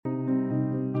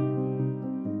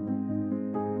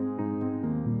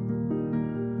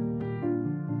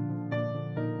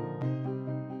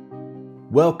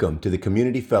Welcome to the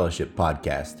Community Fellowship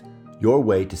Podcast, your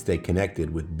way to stay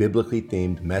connected with biblically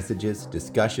themed messages,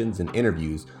 discussions, and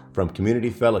interviews from Community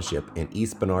Fellowship in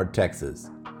East Bernard, Texas.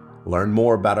 Learn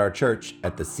more about our church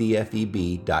at the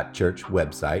cfeb.church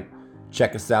website,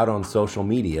 check us out on social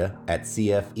media at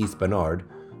CF East Bernard,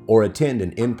 or attend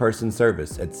an in-person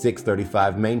service at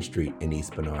 635 Main Street in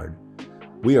East Bernard.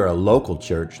 We are a local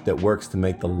church that works to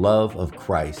make the love of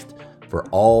Christ for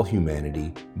all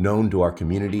humanity known to our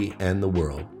community and the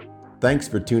world. Thanks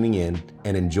for tuning in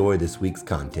and enjoy this week's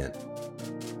content.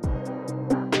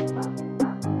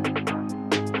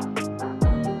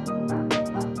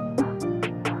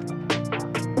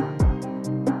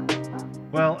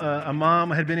 Well, a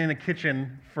mom had been in a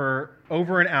kitchen for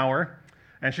over an hour,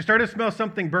 and she started to smell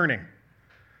something burning.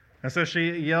 And so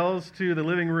she yells to the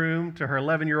living room to her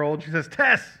 11-year-old. She says,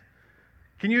 "Tess,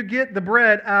 can you get the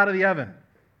bread out of the oven?"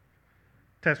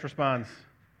 Tess responds,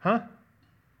 "Huh?"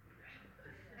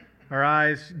 Her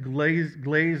eyes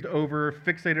glazed over,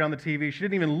 fixated on the TV. She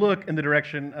didn't even look in the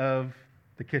direction of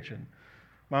the kitchen.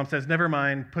 Mom says, "Never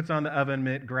mind," puts on the oven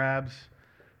mitt, grabs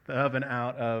the bread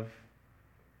out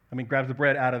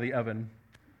of the oven.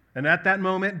 And at that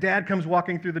moment, Dad comes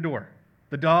walking through the door.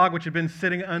 The dog, which had been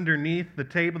sitting underneath the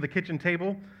kitchen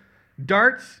table,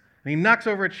 darts, and he knocks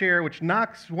over a chair, which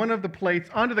knocks one of the plates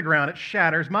onto the ground. It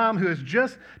shatters. Mom, who has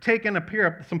just taken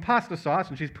some pasta sauce,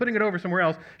 and she's putting it over somewhere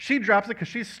else, she drops it because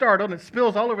she's startled, and it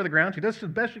spills all over the ground. She does the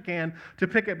best she can to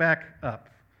pick it back up.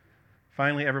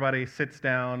 Finally, everybody sits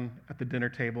down at the dinner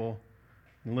table,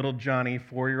 and little Johnny,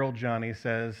 4-year-old Johnny,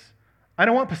 says, "I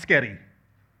don't want paschetti."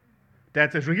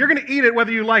 Dad says, "Well, you're going to eat it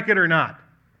whether you like it or not."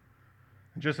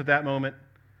 And just at that moment,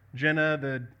 Jenna,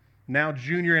 the now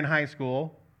junior in high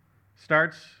school,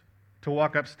 starts to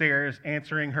walk upstairs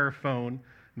answering her phone.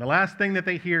 And the last thing that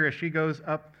they hear as she goes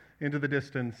up into the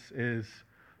distance is,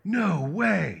 "No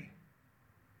way."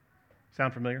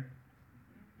 Sound familiar?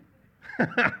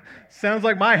 Sounds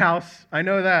like my house. I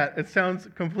know that. It sounds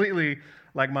completely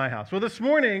like my house. Well, this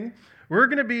morning, we're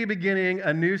going to be beginning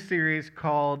a new series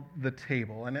called The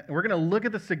Table. And we're going to look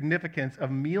at the significance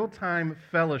of mealtime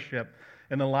fellowship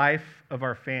in the life of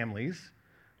our families,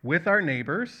 with our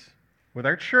neighbors, with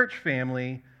our church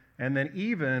family, and then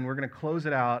even we're going to close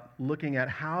it out looking at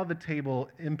how the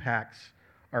table impacts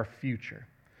our future.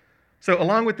 So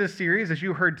along with this series, as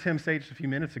you heard Tim say just a few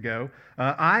minutes ago,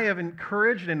 I have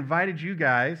encouraged and invited you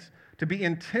guys to be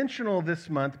intentional this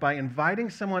month by inviting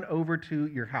someone over to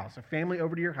your house, a family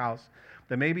over to your house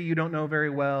that maybe you don't know very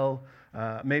well.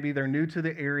 Maybe they're new to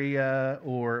the area,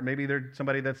 or maybe they're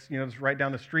somebody that's just right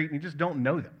down the street and you just don't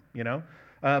know them,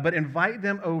 But invite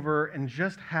them over and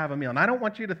just have a meal. And I don't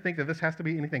want you to think that this has to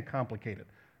be anything complicated,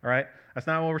 all right? That's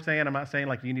not what we're saying. I'm not saying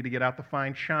like you need to get out the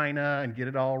fine china and get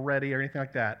it all ready or anything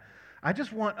like that. I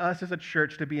just want us as a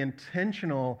church to be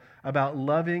intentional about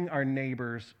loving our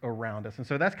neighbors around us. And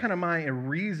so that's kind of my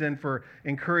reason for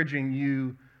encouraging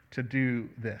you to do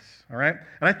this, all right?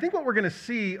 And I think what we're going to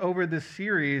see over this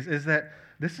series is that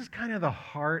this is kind of the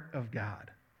heart of God.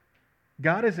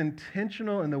 God is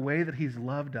intentional in the way that he's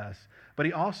loved us, but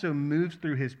he also moves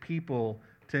through his people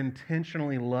to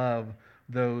intentionally love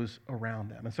those around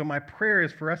them. And so my prayer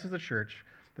is for us as a church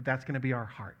that that's going to be our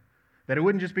heart. That it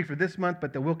wouldn't just be for this month,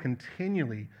 but that we'll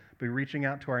continually be reaching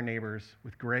out to our neighbors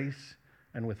with grace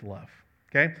and with love.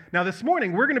 Okay? Now this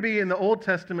morning, we're going to be in the Old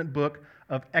Testament book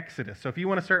of Exodus. So if you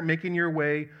want to start making your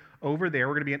way over there,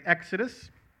 we're going to be in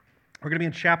Exodus. We're going to be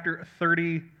in chapter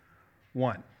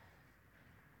 31.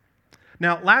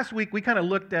 Now, last week, we kind of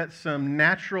looked at some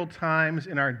natural times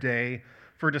in our day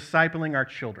for discipling our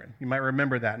children. You might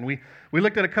remember that. And we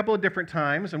looked at a couple of different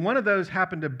times, and one of those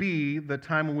happened to be the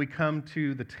time when we come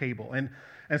to the table. And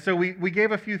so we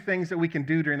gave a few things that we can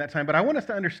do during that time, but I want us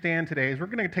to understand today is we're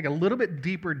going to take a little bit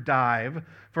deeper dive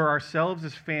for ourselves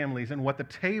as families and what the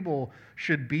table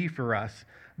should be for us.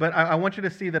 But I want you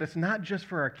to see that it's not just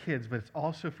for our kids, but it's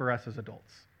also for us as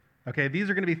adults. Okay, these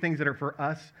are going to be things that are for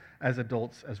us as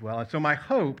adults as well. And so my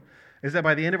hope is that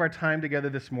by the end of our time together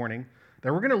this morning,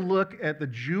 that we're going to look at the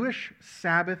Jewish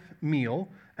Sabbath meal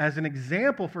as an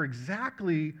example for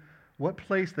exactly what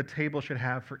place the table should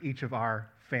have for each of our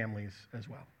families as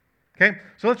well. Okay,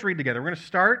 so let's read together. We're going to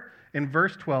start in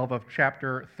verse 12 of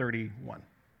chapter 31.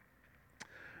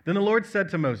 Then the Lord said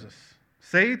to Moses,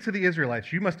 "Say to the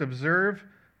Israelites, you must observe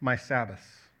my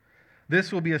Sabbaths.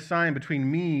 This will be a sign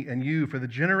between me and you for the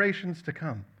generations to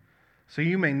come, so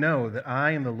you may know that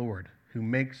I am the Lord who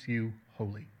makes you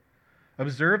holy.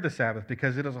 Observe the Sabbath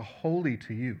because it is holy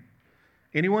to you.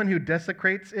 Anyone who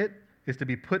desecrates it is to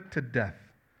be put to death.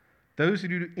 Those who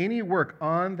do any work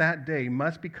on that day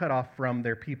must be cut off from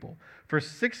their people. For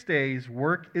 6 days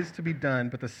work is to be done,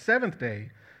 but the seventh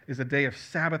day is a day of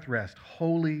Sabbath rest,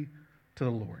 holy to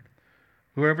the Lord.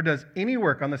 Whoever does any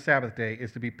work on the Sabbath day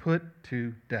is to be put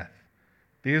to death.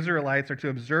 The Israelites are to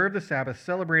observe the Sabbath,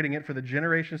 celebrating it for the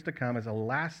generations to come as a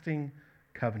lasting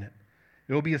covenant.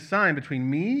 It will be a sign between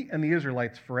me and the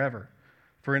Israelites forever.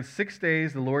 For in 6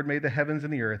 days the Lord made the heavens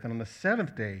and the earth, and on the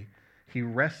seventh day he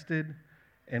rested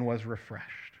and was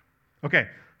refreshed. Okay,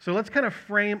 so let's kind of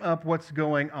frame up what's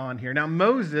going on here. Now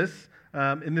Moses,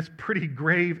 in this pretty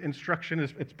grave instruction,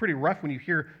 it's pretty rough when you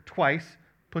hear twice,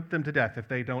 put them to death if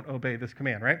they don't obey this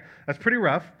command, right? That's pretty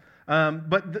rough.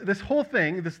 But this whole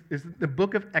thing, this is the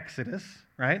book of Exodus,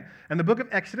 right? And the book of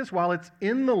Exodus, while it's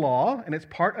in the law and it's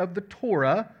part of the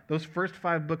Torah, those first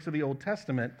 5 books of the Old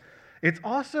Testament, it's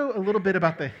also a little bit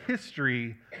about the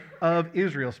history of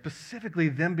Israel, specifically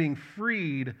them being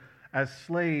freed as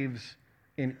slaves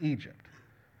in Egypt.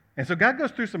 And so God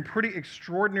goes through some pretty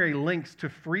extraordinary lengths to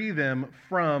free them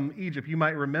from Egypt. You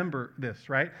might remember this,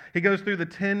 right? He goes through the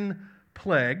 10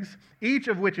 plagues, each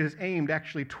of which is aimed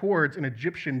actually towards an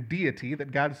Egyptian deity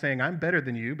that God's saying, I'm better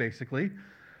than you, basically.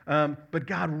 But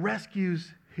God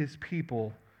rescues his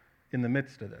people in the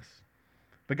midst of this.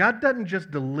 But God doesn't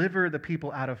just deliver the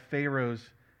people out of Pharaoh's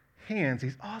hands.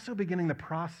 He's also beginning the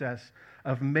process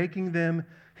of making them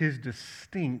his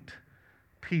distinct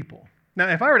people. Now,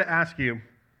 if I were to ask you,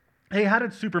 hey, how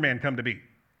did Superman come to be?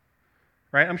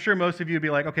 Right? I'm sure most of you would be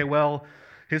like, okay, well,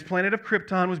 his planet of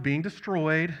Krypton was being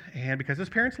destroyed, and because his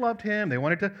parents loved him, they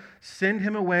wanted to send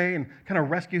him away and kind of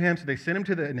rescue him, so they sent him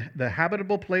to the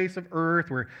habitable place of Earth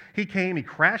where he came. He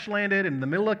crash-landed in the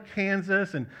middle of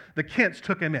Kansas, and the Kents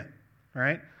took him in,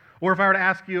 right? Or if I were to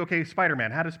ask you, okay,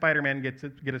 Spider-Man, how did Spider-Man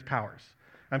get his powers?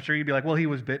 I'm sure you'd be like, well, he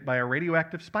was bit by a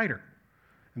radioactive spider,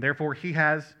 and therefore he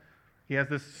has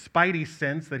this spidey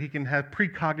sense that he can have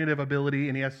precognitive ability,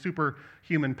 and he has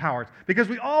superhuman powers. Because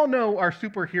we all know our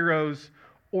superheroes'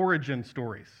 origin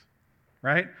stories,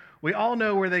 right? We all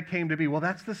know where they came to be. Well,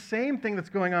 that's the same thing that's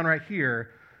going on right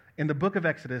here in the book of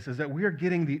Exodus, is that we are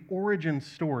getting the origin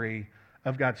story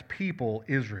of God's people,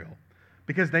 Israel,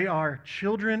 because they are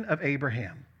children of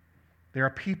Abraham. They are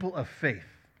people of faith.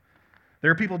 They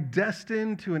are people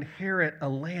destined to inherit a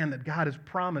land that God has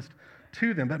promised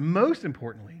to them. But most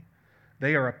importantly,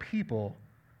 they are a people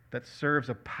that serves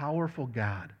a powerful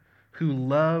God who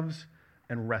loves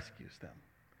and rescues them.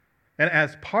 And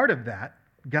as part of that,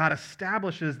 God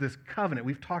establishes this covenant.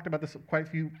 We've talked about this quite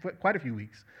a few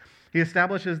weeks. He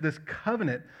establishes this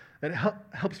covenant that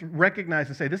helps recognize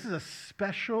and say, this is a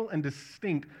special and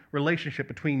distinct relationship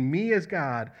between me as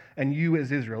God and you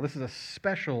as Israel. This is a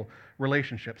special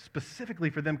relationship, specifically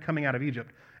for them coming out of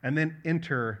Egypt and then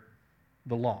enter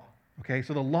the law. Okay,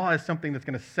 so the law is something that's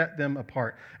going to set them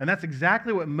apart. And that's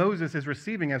exactly what Moses is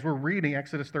receiving as we're reading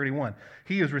Exodus 31.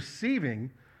 He is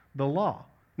receiving the law.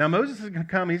 Now, Moses is going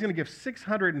to come, he's going to give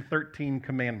 613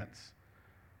 commandments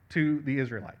to the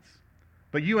Israelites.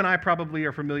 But you and I probably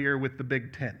are familiar with the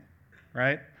Big Ten,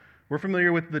 right? We're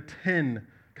familiar with the 10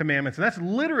 commandments, and that's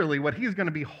literally what he's going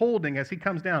to be holding as he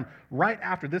comes down. Right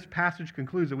after this passage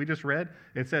concludes that we just read,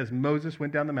 it says Moses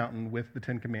went down the mountain with the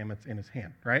 10 commandments in his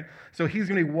hand, right? So he's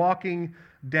going to be walking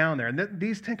down there. And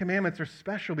these 10 commandments are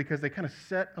special because they kind of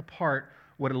set apart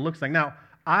what it looks like. Now,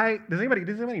 does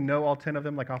anybody know all 10 of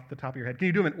them, like off the top of your head? Can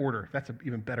you do them in order? That's an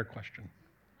even better question.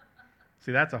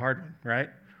 See, that's a hard one, right?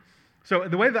 So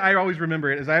the way that I always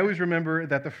remember it is I always remember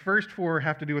that the first 4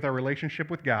 have to do with our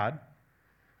relationship with God,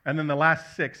 and then the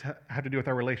last 6 have to do with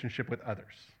our relationship with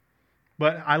others.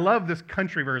 But I love this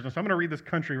country version, so I'm going to read this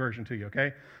country version to you,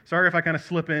 okay? Sorry if I kind of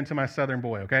slip into my southern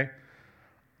boy, okay?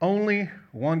 Only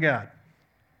one God.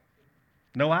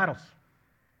 No idols.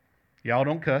 Y'all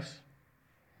don't cuss.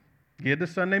 Get to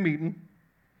Sunday meeting.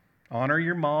 Honor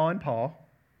your ma and pa.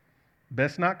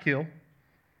 Best not kill.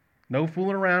 No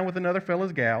fooling around with another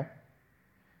fella's gal.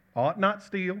 Ought not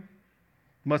steal.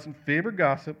 Mustn't fib or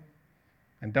gossip.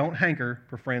 And don't hanker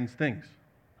for friends' things.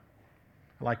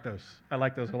 I like those. I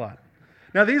like those a lot.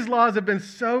 Now, these laws have been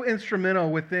so instrumental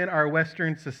within our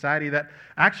Western society that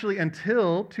actually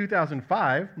until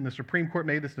 2005, when the Supreme Court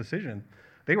made this decision,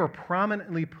 they were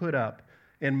prominently put up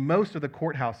in most of the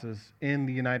courthouses in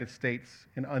the United States,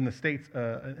 in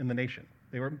the nation.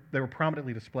 They were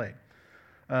prominently displayed.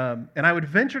 And I would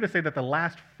venture to say that the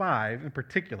last 5 in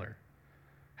particular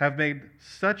have made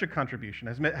such a contribution,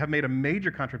 have made a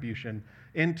major contribution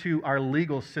into our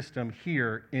legal system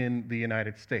here in the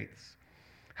United States.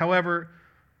 However,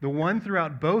 the one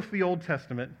throughout both the Old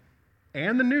Testament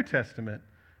and the New Testament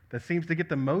that seems to get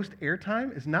the most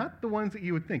airtime is not the ones that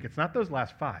you would think. It's not those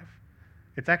last 5.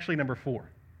 It's actually number 4.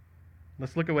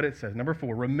 Let's look at what it says. Number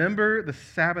 4, remember the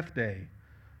Sabbath day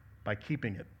by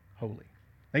keeping it holy.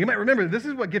 Now you might remember, this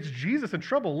is what gets Jesus in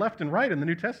trouble left and right in the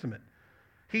New Testament.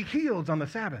 He healed on the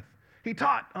Sabbath. He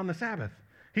taught on the Sabbath.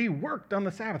 He worked on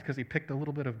the Sabbath because he picked a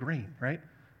little bit of grain, right?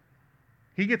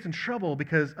 He gets in trouble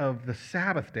because of the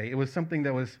Sabbath day. It was something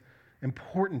that was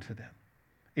important to them.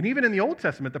 And even in the Old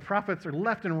Testament, the prophets are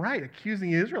left and right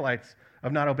accusing the Israelites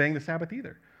of not obeying the Sabbath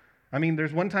either. I mean,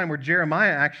 there's one time where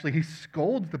Jeremiah actually, he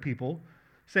scolds the people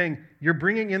saying, you're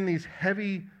bringing in these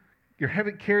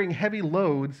carrying heavy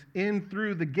loads in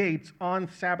through the gates on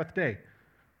Sabbath day.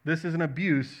 This is an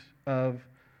abuse of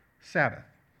Sabbath.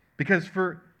 Because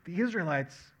for the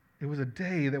Israelites, it was a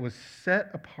day that was set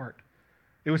apart.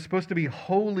 It was supposed to be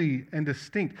holy and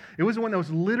distinct. It was the one that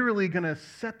was literally going to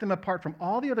set them apart from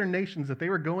all the other nations that they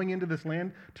were going into this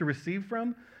land to receive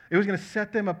from. It was going to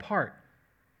set them apart.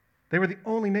 They were the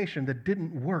only nation that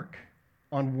didn't work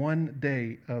on one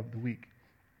day of the week.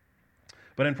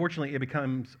 But unfortunately, it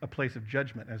becomes a place of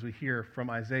judgment, as we hear from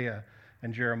Isaiah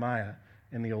and Jeremiah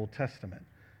in the Old Testament.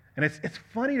 And it's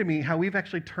funny to me how we've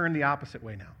actually turned the opposite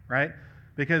way now, right?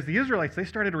 Because the Israelites, they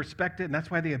started to respect it, and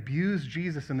that's why they abused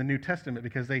Jesus in the New Testament,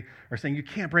 because they are saying you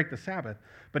can't break the Sabbath.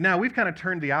 But now we've kind of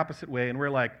turned the opposite way, and we're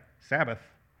like, Sabbath?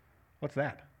 What's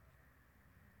that?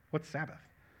 What's Sabbath?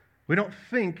 We don't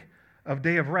think of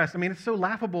day of rest. I mean, it's so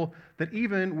laughable that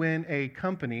even when a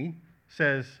company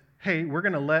says, hey, we're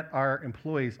going to let our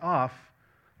employees off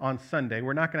on Sunday,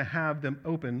 we're not going to have them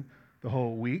open the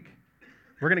whole week,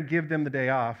 we're going to give them the day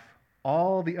off,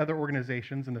 all the other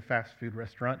organizations in the fast food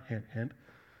restaurant, hint, hint,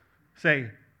 say,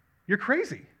 you're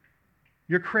crazy.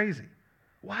 You're crazy.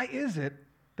 Why is it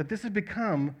that this has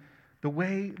become the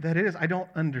way that it is? I don't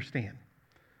understand.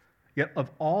 Yet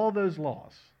of all those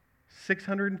laws,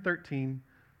 613,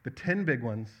 the 10 big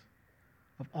ones,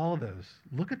 of all of those,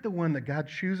 look at the one that God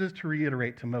chooses to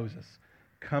reiterate to Moses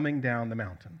coming down the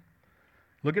mountain.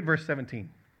 Look at verse 17.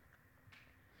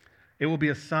 It will be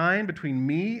a sign between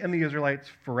me and the Israelites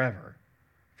forever.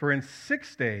 For in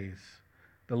 6 days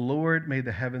the Lord made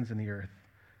the heavens and the earth,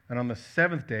 and on the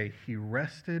seventh day he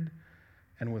rested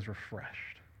and was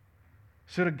refreshed.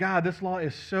 So to God, this law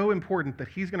is so important that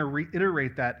he's going to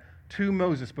reiterate that to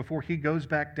Moses before he goes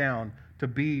back down to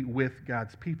be with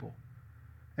God's people.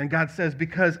 And God says,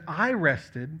 because I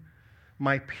rested,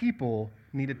 my people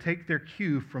need to take their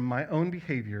cue from my own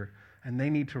behavior, and they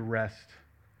need to rest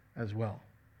as well.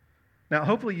 Now,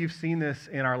 hopefully you've seen this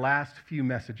in our last few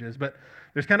messages, but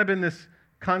there's kind of been this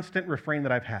constant refrain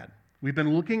that I've had. We've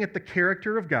been looking at the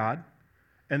character of God,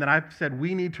 and then I've said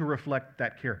we need to reflect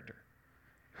that character.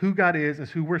 Who God is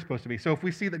who we're supposed to be. So if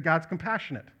we see that God's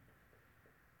compassionate,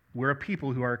 we're a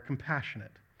people who are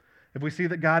compassionate. If we see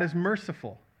that God is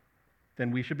merciful,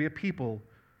 then we should be a people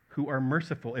who are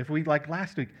merciful. If we, like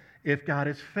last week, if God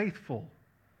is faithful,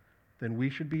 then we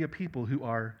should be a people who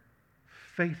are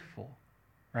faithful,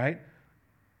 right?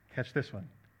 Catch this one.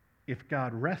 If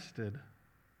God rested,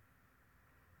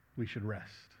 we should rest.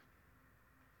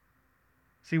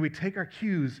 See, we take our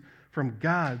cues from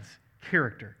God's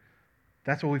character.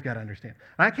 That's what we've got to understand.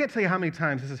 And I can't tell you how many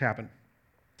times this has happened.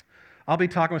 I'll be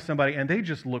talking with somebody, and they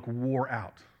just look wore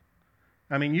out.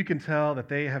 I mean, you can tell that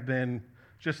they have been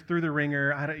just through the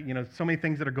ringer, so many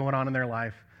things that are going on in their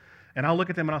life. And I'll look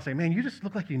at them and I'll say, man, you just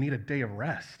look like you need a day of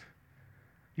rest.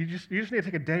 You just need to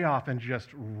take a day off and just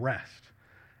rest.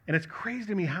 And it's crazy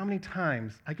to me how many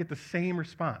times I get the same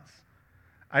response.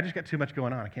 I just got too much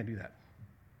going on. I can't do that.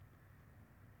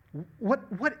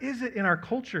 What is it in our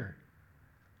culture?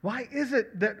 Why is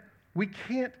it that we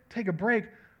can't take a break?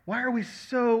 Why are we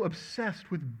so obsessed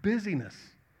with busyness?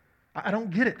 I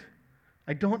don't get it.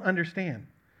 I don't understand.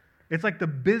 It's like the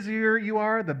busier you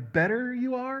are, the better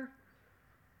you are.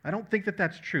 I don't think that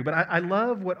that's true, but I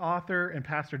love what author and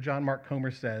pastor John Mark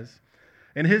Comer says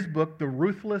in his book, The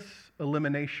Ruthless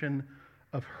Elimination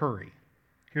of Hurry.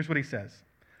 Here's what he says.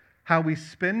 How we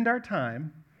spend our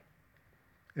time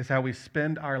is how we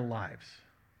spend our lives.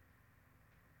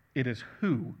 It is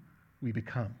who we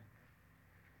become.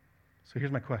 So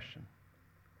here's my question.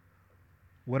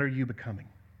 What are you becoming?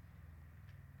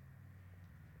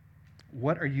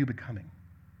 What are you becoming?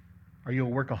 Are you a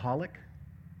workaholic?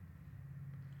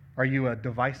 Are you a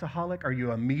deviceaholic? Are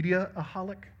you a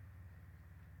mediaaholic?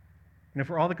 And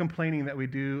for all the complaining that we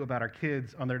do about our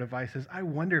kids on their devices, I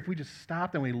wonder if we just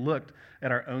stopped and we looked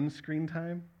at our own screen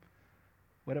time,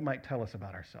 what it might tell us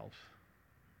about ourselves.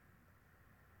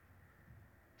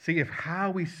 See, if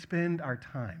how we spend our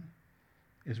time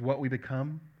is what we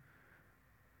become,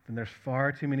 then there's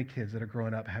far too many kids that are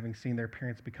growing up having seen their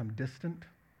parents become distant,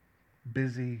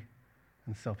 busy,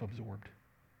 and self-absorbed.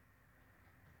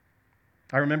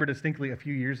 I remember distinctly a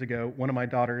few years ago, one of my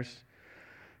daughters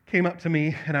came up to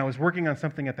me, and I was working on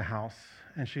something at the house,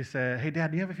 and she said, "Hey,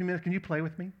 Dad, do you have a few minutes? Can you play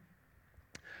with me?"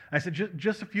 I said,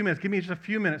 just a few minutes. Give me just a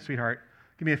few minutes, sweetheart.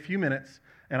 Give me a few minutes,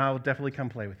 and I will definitely come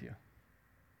play with you.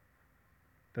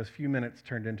 Those few minutes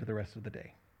turned into the rest of the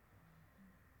day.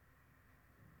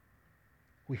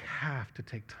 We have to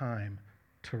take time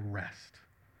to rest.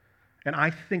 And I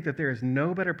think that there is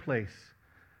no better place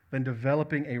than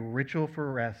developing a ritual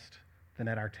for rest than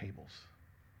at our tables.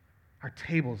 Our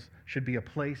tables should be a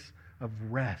place of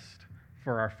rest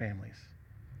for our families.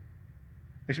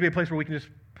 It should be a place where we can just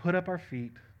put up our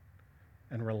feet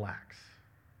and relax.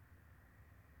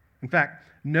 In fact,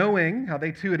 knowing how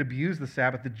they too had abused the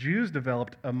Sabbath, the Jews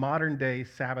developed a modern-day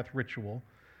Sabbath ritual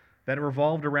that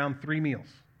revolved around 3 meals.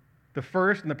 The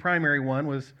first and the primary one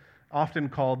was often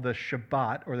called the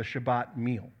Shabbat or the Shabbat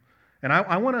meal. And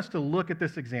I want us to look at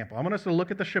this example. I want us to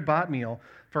look at the Shabbat meal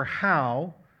for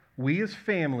how we as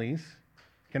families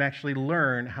can actually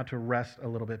learn how to rest a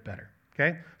little bit better.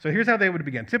 Okay? So here's how they would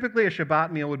begin. Typically, a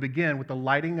Shabbat meal would begin with the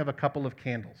lighting of a couple of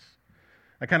candles.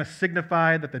 That kind of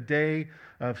signified that the day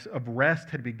of rest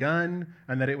had begun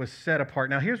and that it was set apart.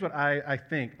 Now, here's what I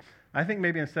think. I think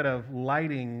maybe instead of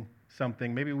lighting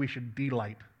something, maybe we should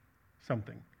delight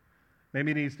something.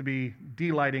 Maybe it needs to be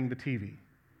delighting the TV,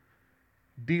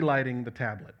 delighting the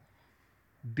tablet,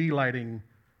 delighting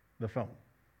the phone.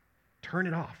 Turn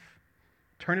it off.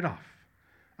 Turn it off.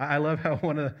 I love how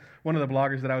one of the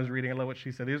bloggers that I was reading, I love what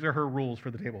she said. These are her rules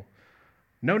for the table.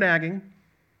 No nagging,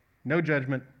 no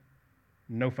judgment,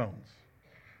 no phones.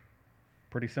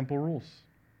 Pretty simple rules.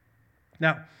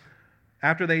 Now,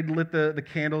 after they'd lit the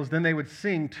candles, then they would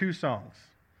sing 2 songs.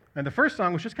 And the first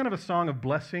song was just kind of a song of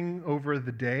blessing over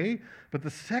the day, but the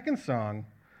second song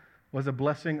was a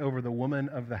blessing over the woman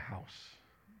of the house.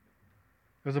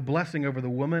 It was a blessing over the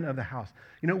woman of the house.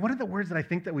 You know, one of the words that I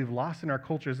think that we've lost in our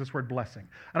culture is this word blessing.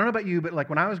 I don't know about you, but like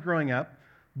when I was growing up,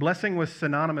 blessing was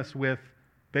synonymous with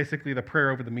basically the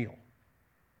prayer over the meal.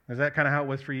 Is that kind of how it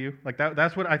was for you? Like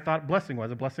that's what I thought blessing was.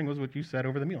 A blessing was what you said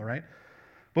over the meal, right?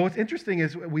 But what's interesting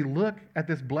is we look at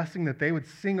this blessing that they would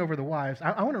sing over the wives.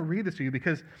 I want to read this to you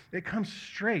because it comes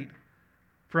straight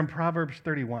from Proverbs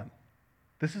 31.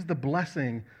 This is the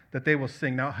blessing that they will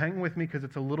sing. Now, hang with me because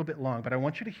it's a little bit long, but I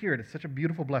want you to hear it. It's such a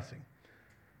beautiful blessing.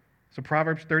 So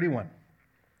Proverbs 31.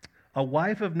 A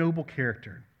wife of noble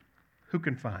character, who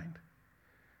can find?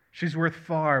 She's worth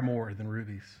far more than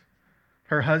rubies.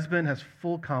 Her husband has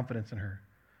full confidence in her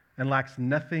and lacks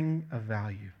nothing of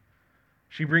value.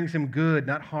 She brings him good,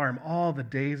 not harm, all the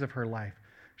days of her life.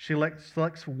 She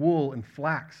selects wool and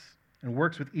flax and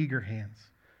works with eager hands.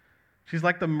 She's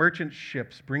like the merchant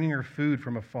ships bringing her food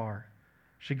from afar.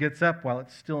 She gets up while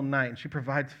it's still night, and she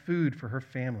provides food for her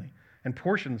family and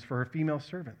portions for her female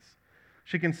servants.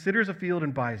 She considers a field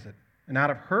and buys it, and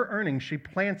out of her earnings she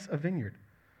plants a vineyard.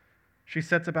 She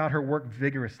sets about her work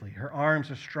vigorously. Her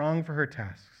arms are strong for her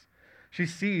tasks. She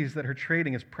sees that her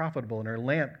trading is profitable, and her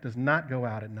lamp does not go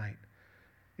out at night.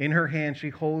 In her hand she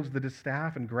holds the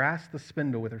distaff and grasps the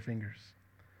spindle with her fingers.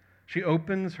 She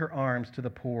opens her arms to the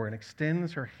poor and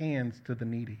extends her hands to the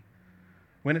needy.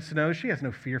 When it snows, she has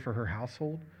no fear for her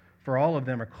household, for all of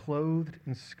them are clothed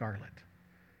in scarlet.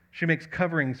 She makes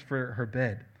coverings for her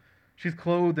bed. She's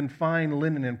clothed in fine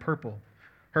linen and purple.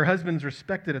 Her husband's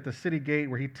respected at the city gate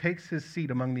where he takes his seat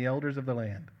among the elders of the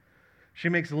land. She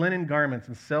makes linen garments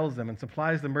and sells them and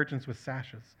supplies the merchants with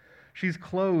sashes. She's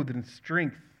clothed in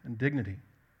strength and dignity.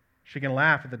 She can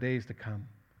laugh at the days to come.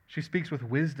 She speaks with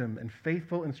wisdom, and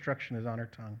faithful instruction is on her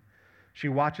tongue. She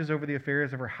watches over the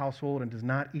affairs of her household and does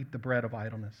not eat the bread of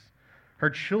idleness. Her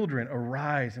children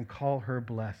arise and call her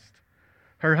blessed.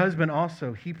 Her husband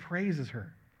also, he praises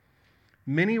her.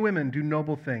 Many women do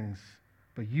noble things,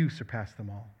 but you surpass them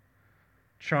all.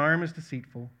 Charm is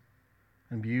deceitful,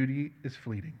 and beauty is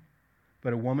fleeting,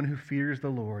 but a woman who fears the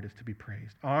Lord is to be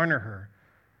praised. Honor her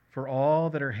for all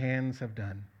that her hands have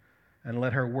done, and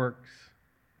let her works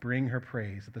bring her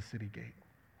praise at the city gate.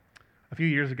 A few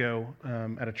years ago,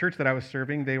 at a church that I was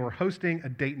serving, they were hosting a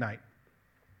date night.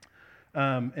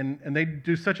 And they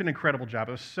do such an incredible job.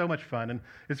 It was so much fun. And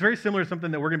it's very similar to something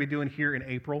that we're going to be doing here in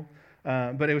April.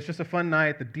 But it was just a fun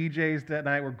night. The DJs that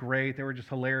night were great. They were just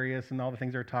hilarious and all the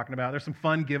things they were talking about. There's some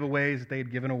fun giveaways that they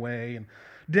had given away. And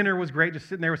dinner was great, just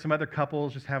sitting there with some other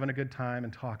couples, just having a good time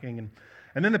and talking.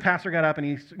 And then the pastor got up and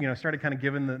he started kind of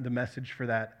giving the message for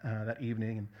that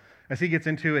evening. And as he gets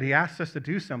into it, he asks us to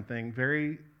do something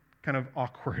very kind of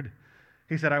awkward.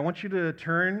 He said, I want you to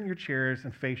turn your chairs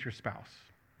and face your spouse.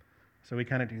 So we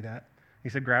kind of do that. He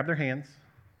said, grab their hands.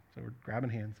 So we're grabbing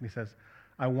hands. And he says,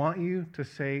 I want you to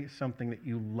say something that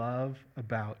you love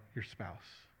about your spouse.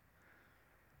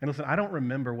 And listen, I don't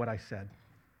remember what I said.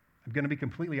 I'm going to be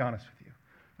completely honest with you.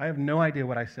 I have no idea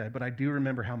what I said, but I do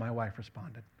remember how my wife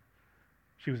responded.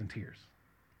 She was in tears.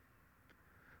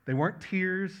 They weren't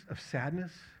tears of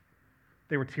sadness.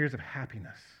 They were tears of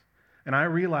happiness. And I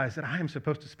realized that I am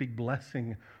supposed to speak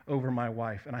blessing over my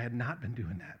wife, and I had not been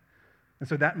doing that. And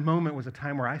so that moment was a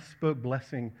time where I spoke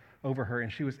blessing over her,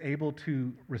 and she was able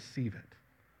to receive it.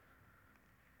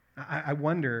 I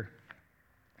wonder,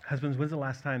 husbands, when's the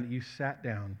last time that you sat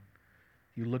down,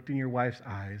 you looked in your wife's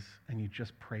eyes, and you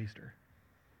just praised her?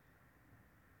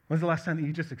 When's the last time that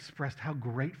you just expressed how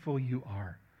grateful you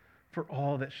are for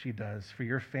all that she does, for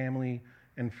your family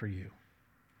and for you?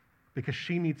 Because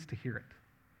she needs to hear it.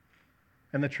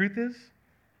 And the truth is,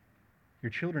 your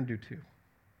children do too.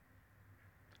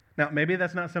 Now, maybe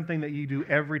that's not something that you do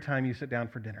every time you sit down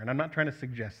for dinner, and I'm not trying to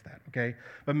suggest that, okay?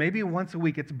 But maybe once a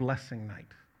week it's blessing night.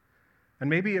 And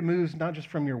maybe it moves not just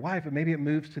from your wife, but maybe it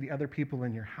moves to the other people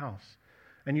in your house.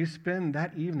 And you spend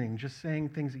that evening just saying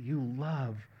things that you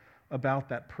love about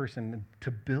that person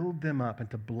to build them up and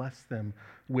to bless them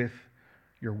with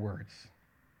your words.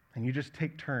 And you just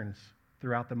take turns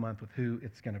throughout the month with who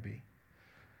it's going to be.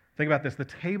 Think about this. The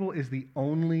table is the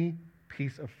only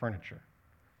piece of furniture.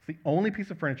 It's the only piece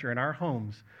of furniture in our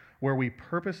homes where we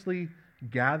purposely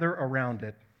gather around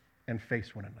it and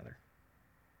face one another.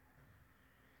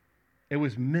 It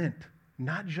was meant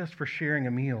not just for sharing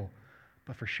a meal,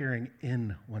 but for sharing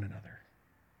in one another.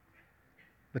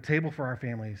 The table for our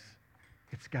families,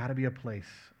 it's got to be a place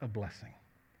of blessing.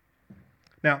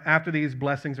 Now, after these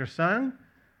blessings are sung,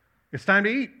 it's time to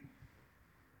eat.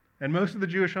 And most of the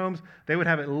Jewish homes, they would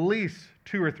have at least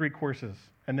 2 or 3 courses,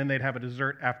 and then they'd have a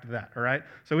dessert after that, all right?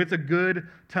 So it's a good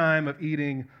time of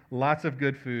eating lots of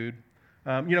good food.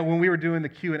 When we were doing the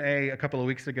Q&A a couple of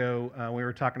weeks ago, we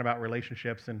were talking about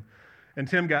relationships, and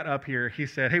Tim got up here. He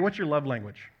said, "Hey, what's your love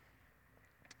language?"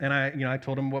 And I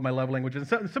told him what my love language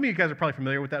is. And some of you guys are probably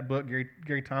familiar with that book,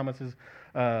 Gary Chapman's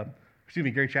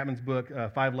book,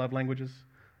 5 Love Languages,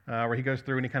 where he goes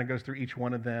through and he kind of goes through each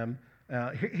one of them.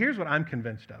 Here's what I'm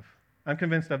convinced of. I'm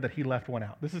convinced of that he left one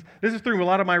out. This is through a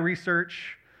lot of my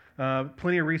research,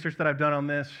 plenty of research that I've done on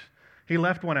this. He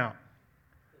left one out.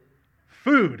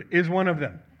 Food is one of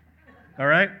them. All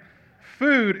right?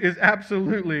 Food is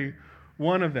absolutely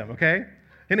one of them, okay?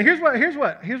 And here's why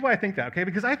I think that, okay?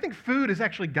 Because I think food is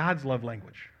actually God's love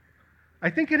language. I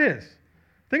think it is.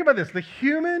 Think about this. The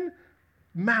human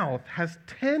mouth has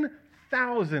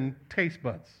 10,000 taste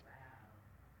buds.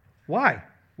 Why?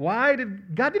 God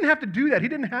didn't have to do that. He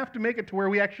didn't have to make it to where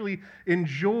we actually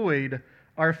enjoyed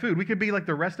our food. We could be like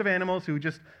the rest of animals who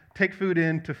just take food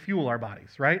in to fuel our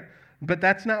bodies, right? But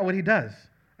that's not what he does.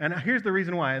 And here's the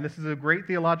reason why, and this is a great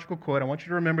theological quote. I want you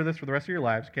to remember this for the rest of your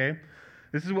lives, okay?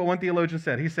 This is what one theologian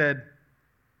said. He said,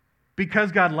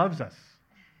 "Because God loves us."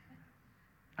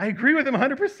 I agree with him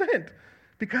 100%.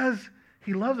 Because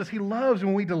he loves us. He loves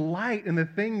when we delight in the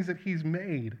things that he's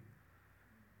made.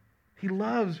 He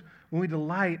loves when we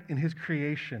delight in his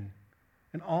creation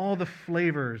and all the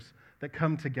flavors that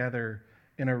come together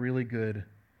in a really good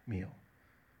meal.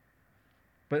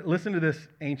 But listen to this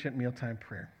ancient mealtime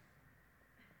prayer.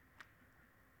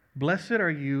 "Blessed are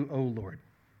you, O Lord,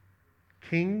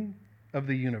 King of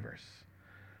the universe,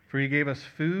 for you gave us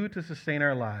food to sustain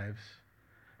our lives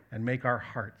and make our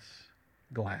hearts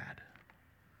glad."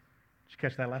 Did you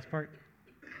catch that last part?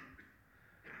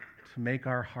 To make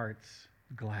our hearts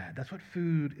glad. That's what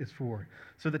food is for.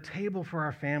 So the table for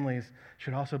our families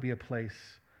should also be a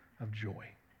place of joy.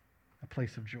 A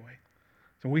place of joy.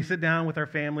 So when we sit down with our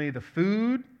family, the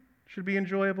food should be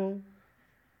enjoyable,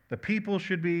 the people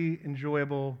should be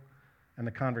enjoyable, and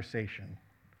the conversation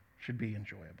should be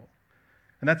enjoyable.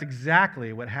 And that's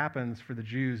exactly what happens for the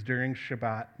Jews during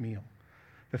Shabbat meal.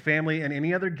 The family and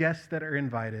any other guests that are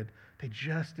invited, they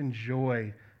just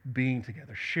enjoy being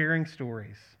together, sharing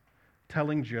stories,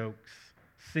 telling jokes,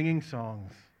 singing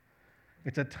songs.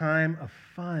 It's a time of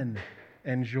fun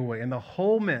and joy. And the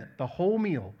whole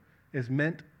meal is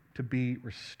meant to be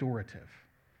restorative.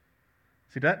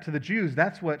 See, that to the Jews,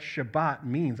 that's what Shabbat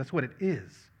means. That's what it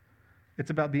is.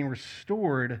 It's about being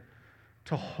restored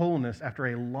to wholeness after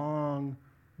a long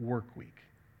work week.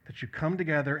 That you come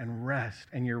together and rest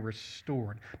and you're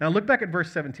restored. Now look back at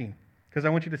verse 17, because I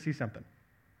want you to see something.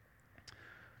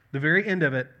 The very end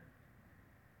of it,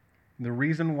 the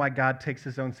reason why God takes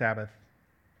his own Sabbath,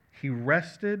 he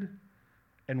rested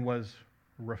and was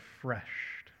refreshed.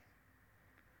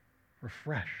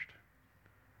 Refreshed.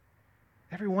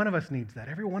 Every one of us needs that.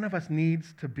 Every one of us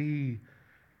needs to be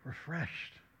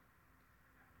refreshed.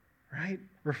 Right?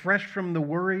 Refreshed from the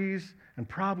worries and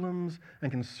problems and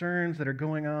concerns that are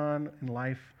going on in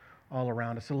life all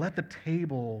around us. So let the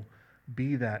table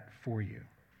be that for you.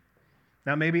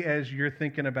 Now, maybe as you're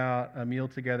thinking about a meal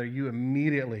together, you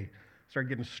immediately start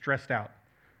getting stressed out.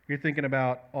 You're thinking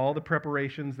about all the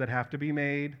preparations that have to be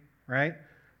made, right?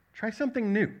 Try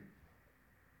something new.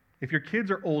 If your kids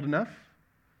are old enough,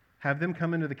 have them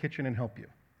come into the kitchen and help you.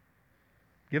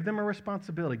 Give them a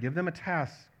responsibility. Give them a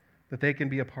task that they can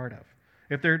be a part of.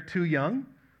 If they're too young,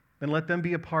 then let them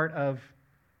be a part of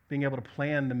being able to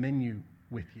plan the menu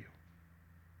with you,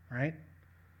 right?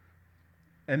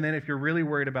 And then if you're really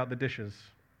worried about the dishes,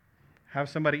 have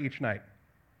somebody each night,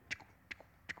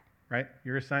 right?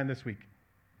 You're assigned this week.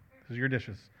 This is your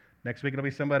dishes. Next week it'll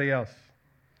be somebody else.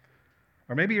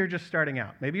 Or maybe you're just starting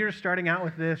out. Maybe you're just starting out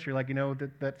with this. You're like,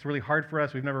 that's really hard for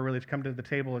us. We've never really come to the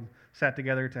table and sat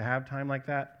together to have time like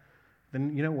that.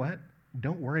 Then you know what?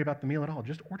 Don't worry about the meal at all.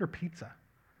 Just order pizza.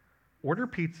 Order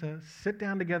pizza, sit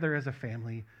down together as a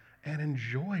family, and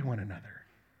enjoy one another.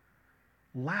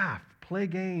 Laugh, play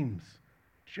games,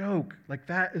 joke. Like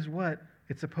that is what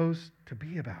it's supposed to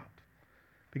be about.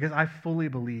 Because I fully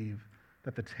believe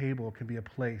that the table can be a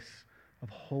place of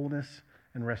wholeness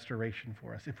and restoration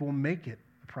for us if we'll make it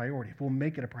a priority, if we'll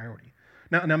make it a priority.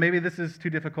 Now maybe this is too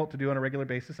difficult to do on a regular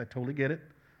basis. I totally get it,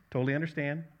 totally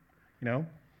understand.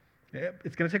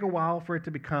 It's going to take a while for it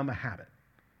to become a habit.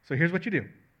 So here's what you do.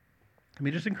 Let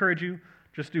me just encourage you,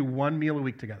 just do one meal a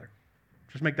week together.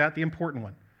 Just make that the important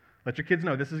one. Let your kids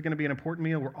know this is going to be an important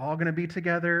meal. We're all going to be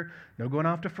together. No going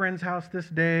off to friend's house this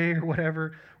day or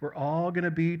whatever. We're all going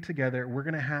to be together. We're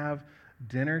going to have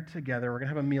dinner together. We're going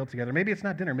to have a meal together. Maybe it's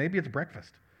not dinner. Maybe it's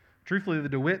breakfast. Truthfully, the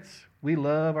DeWitts, we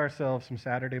love ourselves some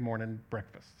Saturday morning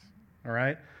breakfasts, all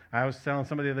right? I was telling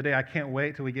somebody the other day, I can't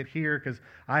wait till we get here because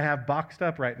I have boxed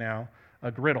up right now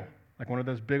a griddle, like one of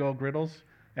those big old griddles,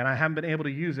 and I haven't been able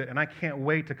to use it, and I can't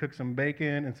wait to cook some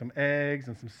bacon and some eggs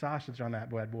and some sausage on that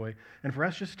bad boy, and for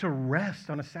us just to rest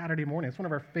on a Saturday morning. It's one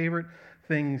of our favorite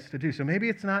things to do. So maybe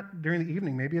it's not during the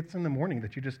evening, maybe it's in the morning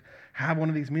that you just have one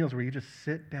of these meals where you just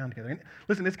sit down together. And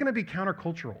listen, it's going to be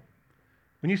countercultural.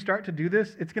 When you start to do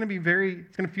this, it's going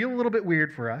to feel a little bit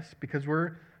weird for us because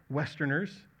we're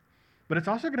Westerners, but it's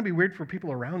also going to be weird for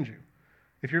people around you.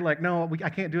 If you're like, no, I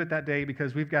can't do it that day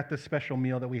because we've got this special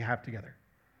meal that we have together.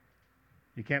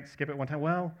 You can't skip it one time.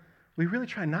 Well, we really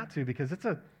try not to because it's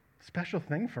a special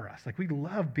thing for us. Like we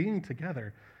love being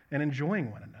together and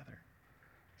enjoying one another.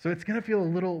 So it's going to feel a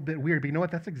little bit weird, but you know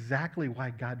what? That's exactly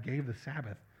why God gave the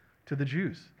Sabbath to the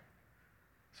Jews,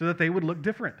 so that they would look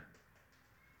different.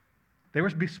 They were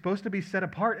supposed to be set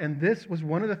apart, and this was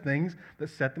one of the things that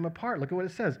set them apart. Look at what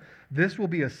it says. This will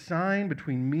be a sign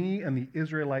between me and the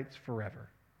Israelites forever.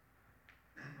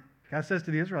 God says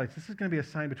to the Israelites, this is going to be a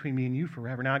sign between me and you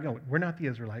forever. Now, I know we're not the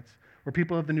Israelites. We're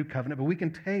people of the new covenant, but we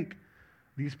can take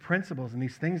these principles and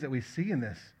these things that we see in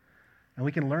this, and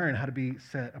we can learn how to be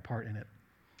set apart in it.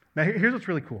 Now, here's what's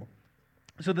really cool.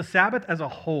 So the Sabbath as a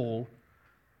whole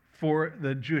for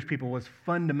the Jewish people was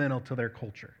fundamental to their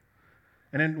culture.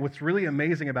 And then what's really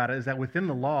amazing about it is that within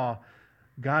the law,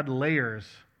 God layers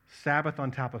Sabbath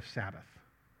on top of Sabbath.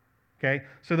 Okay?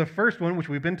 So the first one, which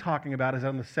we've been talking about, is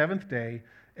on the seventh day,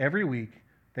 every week,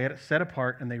 they had it set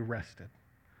apart and they rested.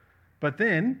 But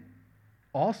then,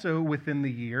 also within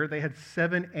the year, they had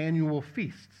 7 annual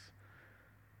feasts.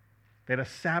 They had a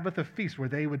Sabbath of feasts where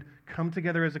they would come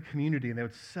together as a community and they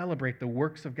would celebrate the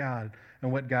works of God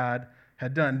and what God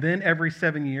had done. Then every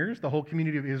 7 years, the whole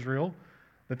community of Israel,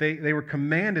 that they were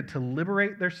commanded to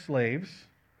liberate their slaves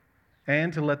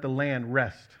and to let the land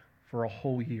rest for a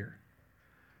whole year.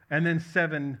 And then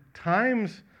 7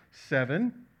 times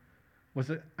 7 was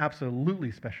an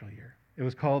absolutely special year. It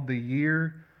was called the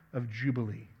Year of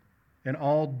Jubilee, and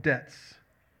all debts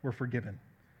were forgiven.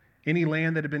 Any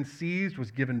land that had been seized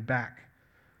was given back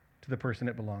to the person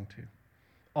it belonged to.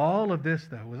 All of this,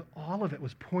 though, all of it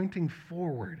was pointing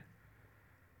forward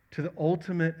to the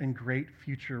ultimate and great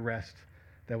future rest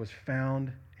that was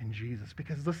found in Jesus.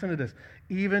 Because listen to this,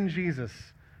 even Jesus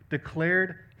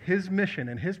declared his mission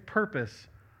and his purpose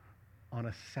on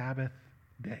a Sabbath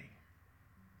day.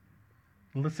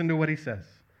 Listen to what he says.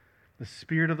 The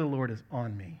Spirit of the Lord is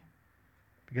on me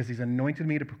because he's anointed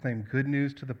me to proclaim good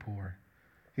news to the poor.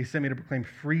 He sent me to proclaim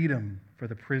freedom for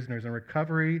the prisoners and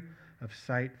recovery of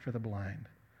sight for the blind,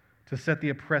 to set the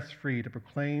oppressed free, to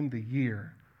proclaim the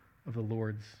year of the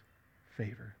Lord's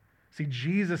favor. See,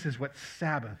 Jesus is what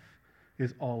Sabbath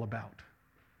is all about.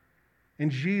 In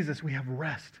Jesus, we have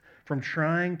rest from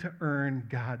trying to earn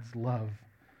God's love.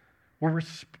 We're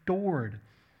restored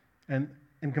and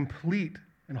complete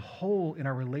and whole in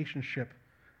our relationship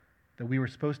that we were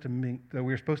supposed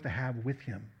to have with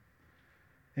him.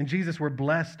 In Jesus, we're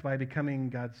blessed by becoming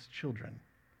God's children.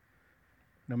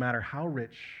 no matter how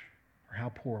rich or how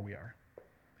poor we are.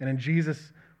 And in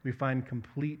Jesus, we find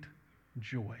complete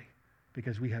joy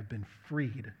because we have been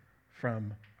freed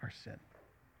from our sin.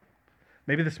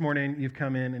 Maybe this morning you've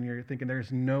come in and you're thinking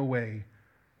there's no way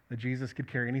that Jesus could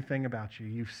care anything about you.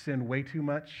 You've sinned way too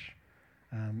much.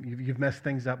 You've messed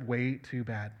things up way too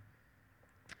bad.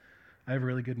 I have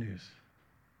really good news.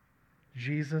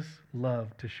 Jesus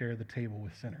loved to share the table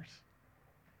with sinners.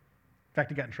 In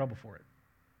fact, he got in trouble for it.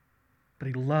 But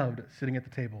he loved sitting at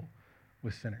the table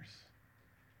with sinners.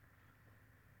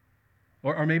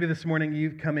 Or maybe this morning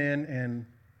you've come in and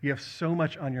you have so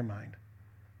much on your mind.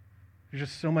 There's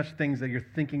just so much things that you're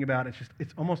thinking about.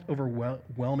 It's almost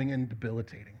overwhelming and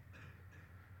debilitating.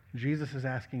 Jesus is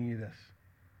asking you this.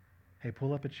 Hey,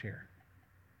 pull up a chair.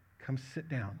 Come sit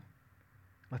down.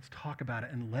 Let's talk about it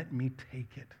and let me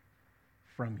take it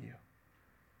from you.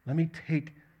 Let me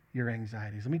take your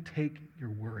anxieties. Let me take your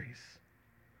worries.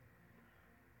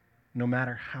 No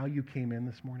matter how you came in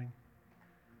this morning,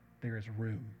 there is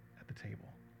room at the table.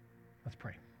 Let's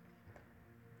pray.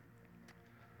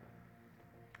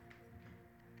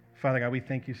 Father God, we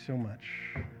thank you so much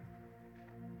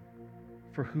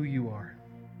for who you are.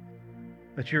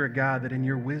 That you're a God that in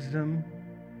your wisdom,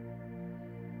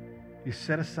 you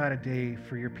set aside a day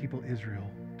for your people Israel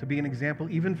to be an example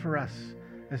even for us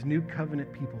as new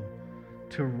covenant people,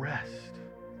 to rest,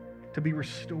 to be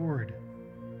restored.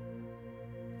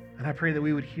 And I pray that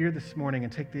we would hear this morning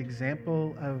and take the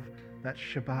example of that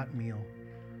Shabbat meal,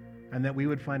 and that we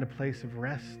would find a place of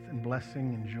rest and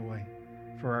blessing and joy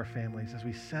for our families as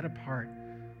we set apart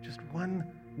just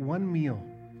one meal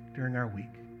during our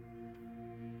week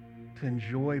to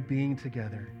enjoy being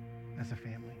together as a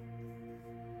family.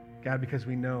 God, because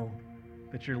we know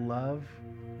that your love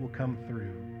will come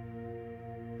through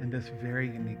in this very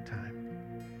unique time.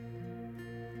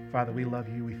 Father, we love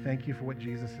you. We thank you for what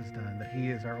Jesus has done, that he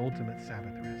is our ultimate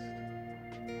Sabbath rest.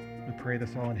 We pray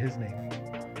this all in his name.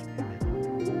 Amen.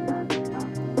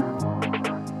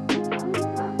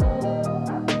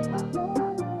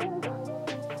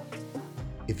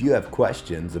 If you have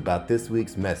questions about this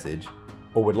week's message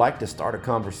or would like to start a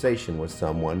conversation with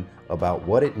someone about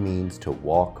what it means to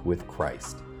walk with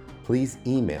Christ, please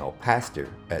email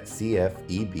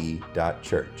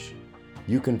pastor@cfeb.church.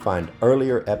 You can find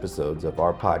earlier episodes of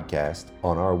our podcast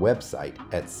on our website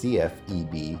at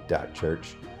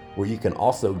cfeb.church, where you can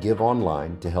also give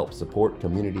online to help support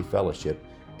Community Fellowship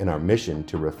in our mission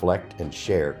to reflect and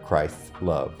share Christ's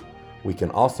love. We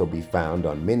can also be found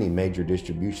on many major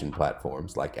distribution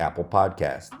platforms like Apple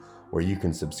Podcasts, where you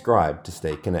can subscribe to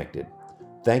stay connected.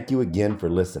 Thank you again for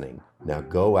listening. Now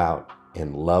go out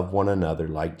and love one another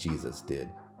like Jesus did.